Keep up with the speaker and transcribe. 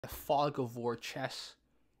the fog of war chess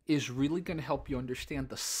is really going to help you understand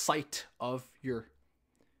the sight of your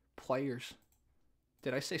players.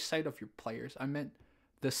 Did I say sight of your players? I meant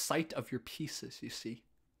the sight of your pieces, you see.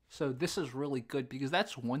 So this is really good because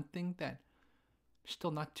that's one thing that I'm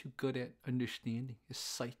still not too good at understanding is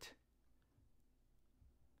sight.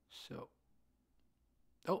 So,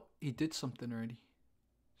 oh, he did something already.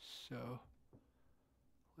 So,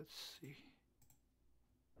 let's see.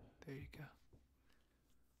 There you go.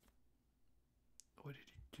 What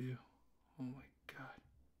did he do? Oh my god.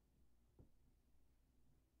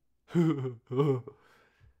 Oh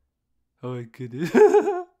my goodness.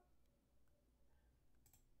 There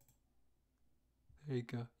you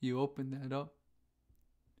go. You open that up.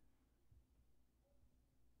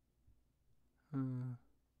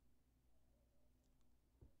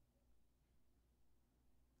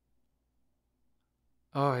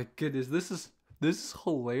 Oh my goodness, this is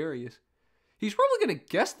hilarious. He's probably gonna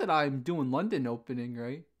guess that I'm doing London opening,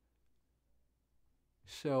 right?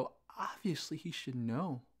 So obviously he should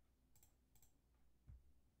know.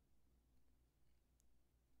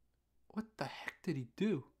 What the heck did he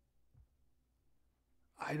do?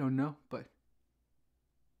 I don't know, but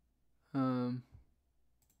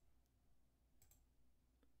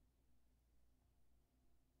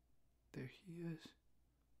there he is.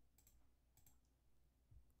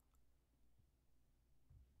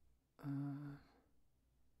 I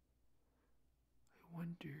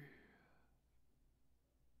wonder.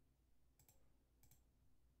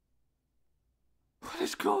 What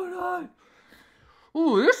is going on?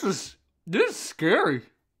 Ooh, this is scary.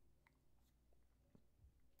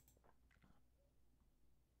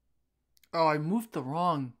 Oh, I moved the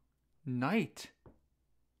wrong knight.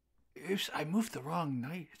 I moved the wrong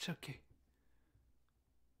knight. It's okay.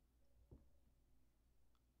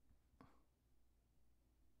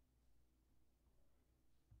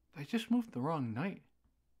 I just moved the wrong knight.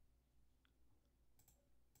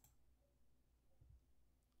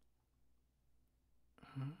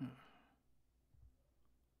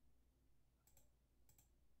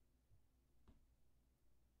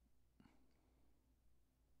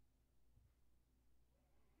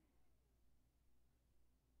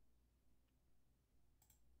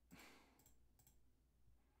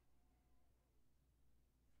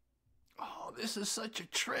 Oh, this is such a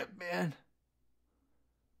trip, man.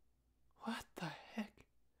 What the heck?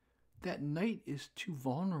 That knight is too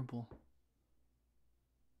vulnerable.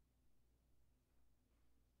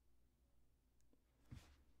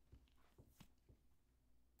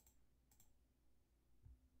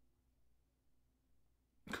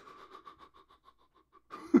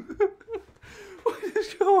 What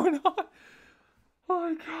is going on? Oh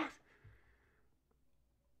my god.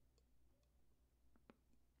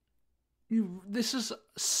 This is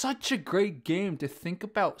such a great game to think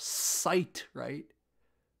about sight, right?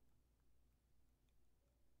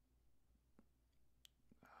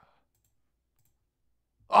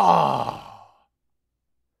 Oh.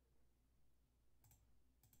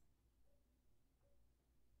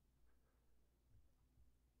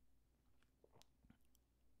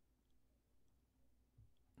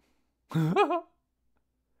 Let's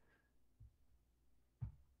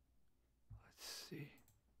see.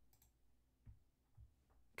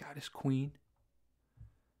 Got his queen.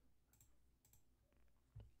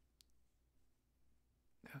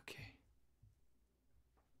 Okay.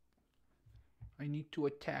 I need to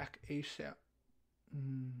attack ASAP.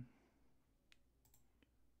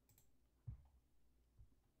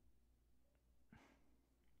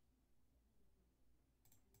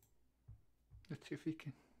 Let's see if he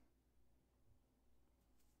can.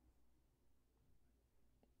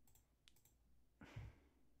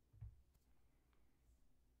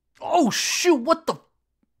 Oh shoot, what the?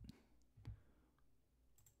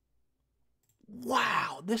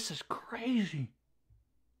 Wow, this is crazy.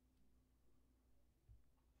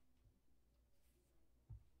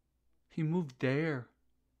 He moved there.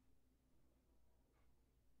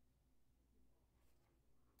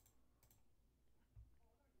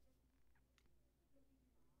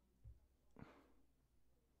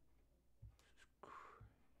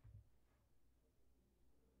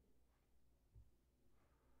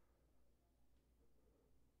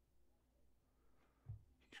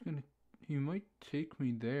 He might take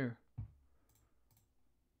me there.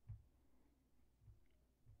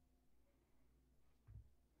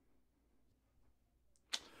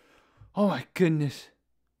 Oh my goodness.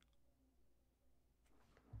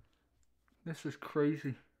 This is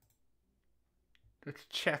crazy. Let's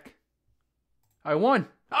check. I won!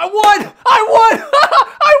 I won! I won!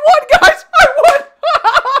 I won, guys! I won!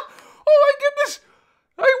 Oh my goodness!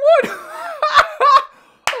 I won!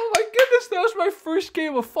 guess that was my first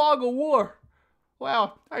game of Fog of War.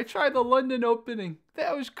 Wow, I tried the London opening.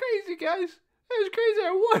 That was crazy, guys. That was crazy.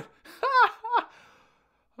 I won.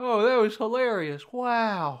 Oh, that was hilarious.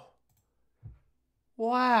 Wow.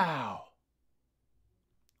 Wow.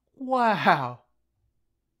 Wow.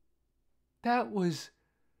 That was...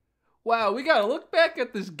 Wow, we gotta look back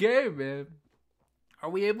at this game, man. Are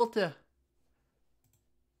we able to...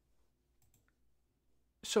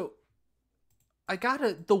 So,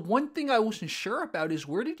 the one thing I wasn't sure about is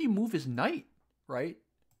where did he move his knight, right?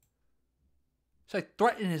 So I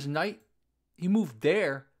threatened his knight. He moved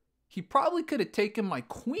there. He probably could have taken my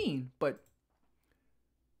queen, but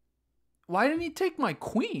why didn't he take my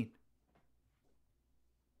queen?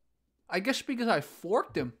 I guess because I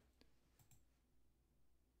forked him.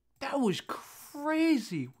 That was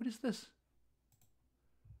crazy. What is this?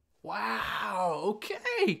 Wow,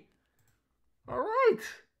 okay. All right.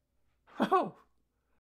 Oh,